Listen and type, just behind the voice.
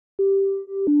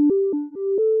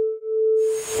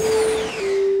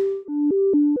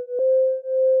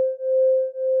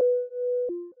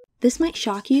This might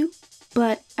shock you,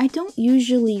 but I don't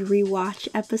usually rewatch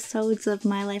episodes of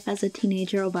My Life as a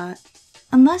Teenage Robot.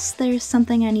 Unless there's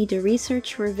something I need to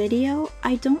research for a video,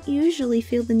 I don't usually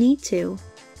feel the need to.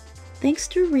 Thanks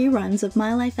to reruns of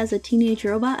My Life as a Teenage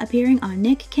Robot appearing on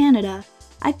Nick Canada,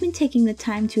 I've been taking the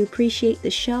time to appreciate the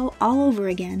show all over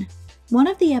again. One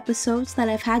of the episodes that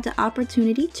I've had the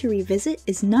opportunity to revisit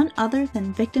is none other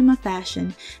than Victim of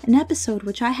Fashion, an episode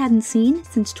which I hadn't seen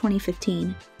since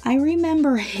 2015. I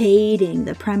remember hating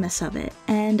the premise of it,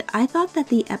 and I thought that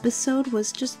the episode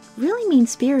was just really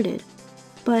mean-spirited.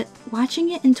 But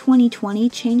watching it in 2020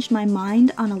 changed my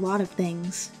mind on a lot of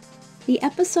things. The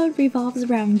episode revolves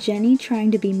around Jenny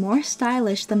trying to be more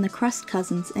stylish than the Crust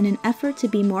Cousins in an effort to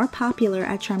be more popular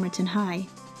at Tremerton High.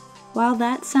 While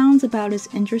that sounds about as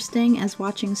interesting as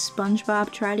watching SpongeBob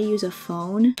try to use a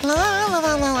phone,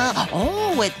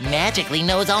 oh, it magically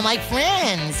knows all my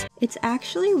friends! It's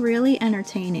actually really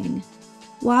entertaining.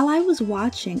 While I was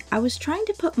watching, I was trying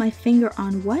to put my finger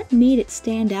on what made it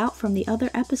stand out from the other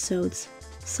episodes.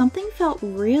 Something felt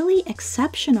really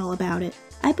exceptional about it.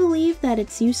 I believe that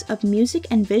its use of music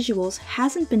and visuals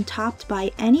hasn't been topped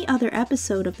by any other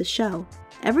episode of the show.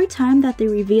 Every time that they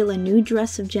reveal a new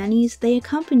dress of Jenny's, they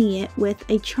accompany it with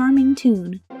a charming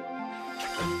tune.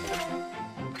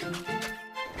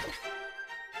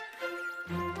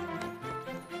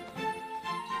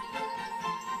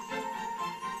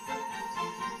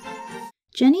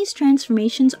 Jenny's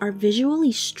transformations are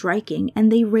visually striking,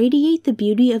 and they radiate the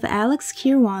beauty of Alex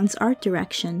Kirwan's art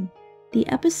direction. The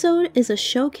episode is a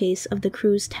showcase of the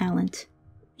crew's talent.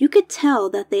 You could tell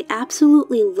that they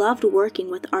absolutely loved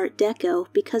working with Art Deco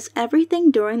because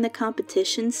everything during the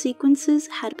competition sequences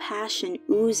had passion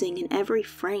oozing in every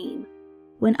frame.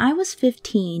 When I was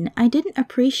 15, I didn't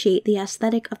appreciate the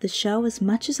aesthetic of the show as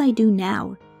much as I do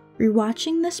now.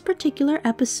 Rewatching this particular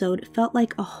episode felt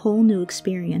like a whole new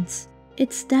experience.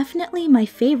 It's definitely my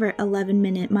favorite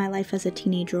 11-minute My Life as a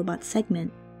Teenage Robot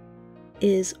segment.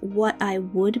 Is what I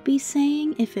would be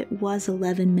saying if it was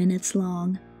 11 minutes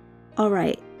long.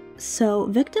 Alright. So,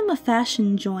 Victim of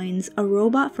Fashion joins A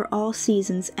Robot for All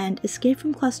Seasons and Escape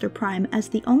from Cluster Prime as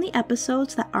the only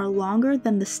episodes that are longer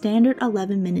than the standard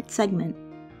 11-minute segment.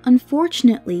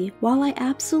 Unfortunately, while I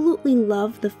absolutely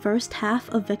love the first half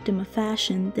of Victim of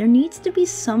Fashion, there needs to be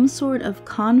some sort of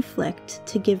conflict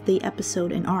to give the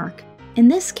episode an arc. In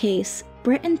this case,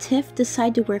 Britt and Tiff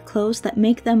decide to wear clothes that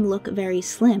make them look very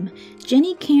slim.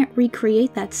 Jenny can't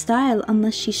recreate that style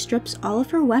unless she strips all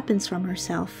of her weapons from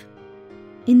herself.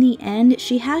 In the end,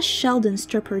 she has Sheldon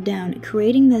strip her down,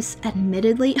 creating this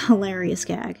admittedly hilarious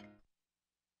gag.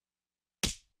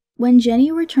 When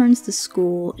Jenny returns to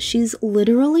school, she's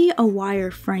literally a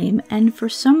wireframe, and for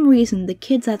some reason the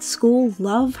kids at school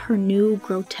love her new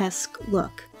grotesque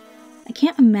look. I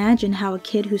can't imagine how a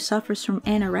kid who suffers from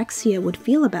anorexia would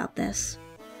feel about this.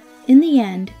 In the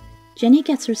end, Jenny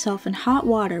gets herself in hot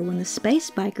water when the space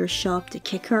bikers show up to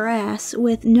kick her ass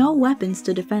with no weapons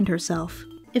to defend herself.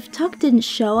 If Tuck didn't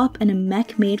show up in a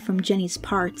mech made from Jenny's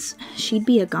parts, she'd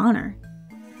be a goner.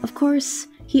 Of course,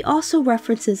 he also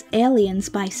references aliens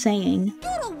by saying,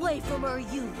 "Get away from her,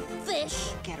 you fish!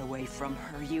 Get away from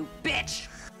her, you bitch!"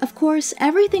 Of course,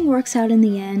 everything works out in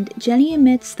the end. Jenny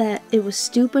admits that it was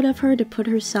stupid of her to put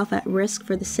herself at risk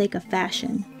for the sake of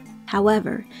fashion.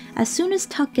 However, as soon as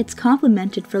Tuck gets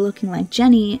complimented for looking like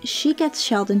Jenny, she gets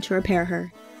Sheldon to repair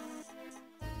her.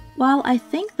 While I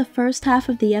think the first half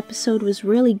of the episode was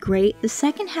really great, the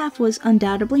second half was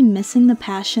undoubtedly missing the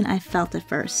passion I felt at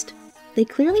first. They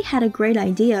clearly had a great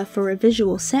idea for a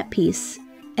visual set piece,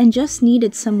 and just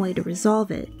needed some way to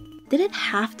resolve it. Did it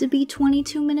have to be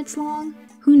 22 minutes long?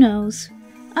 Who knows?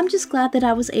 I'm just glad that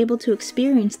I was able to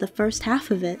experience the first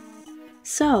half of it.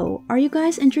 So, are you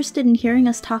guys interested in hearing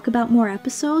us talk about more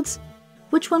episodes?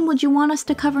 Which one would you want us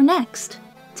to cover next?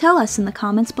 Tell us in the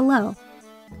comments below.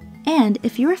 And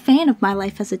if you're a fan of My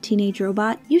Life as a Teenage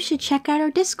Robot, you should check out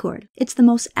our Discord. It's the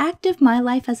most active My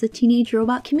Life as a Teenage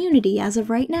Robot community as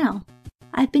of right now.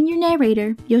 I've been your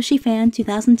narrator,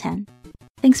 YoshiFan2010.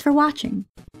 Thanks for watching.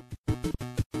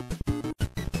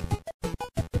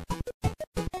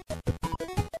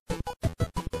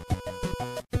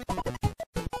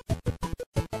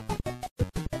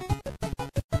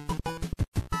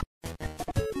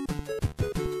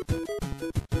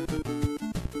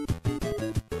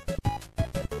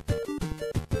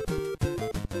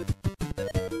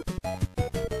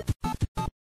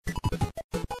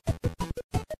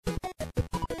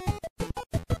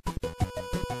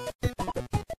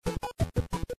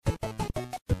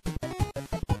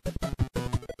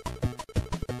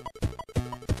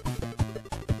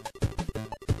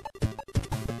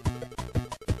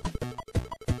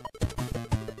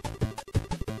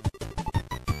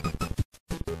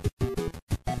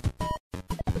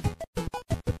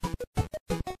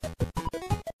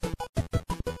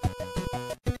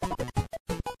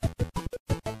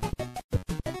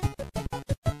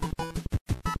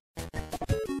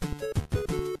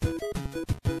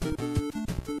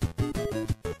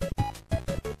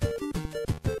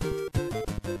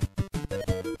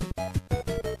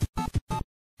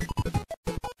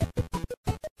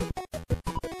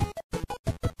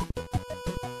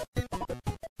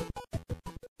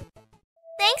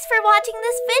 Thanks for watching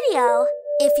this video.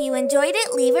 If you enjoyed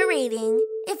it, leave a rating.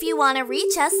 If you want to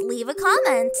reach us, leave a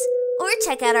comment. Or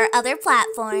check out our other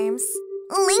platforms.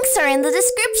 Links are in the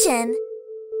description.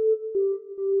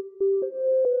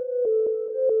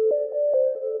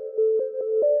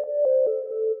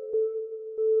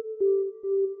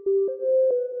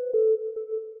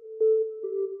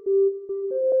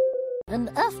 An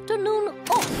afternoon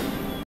off.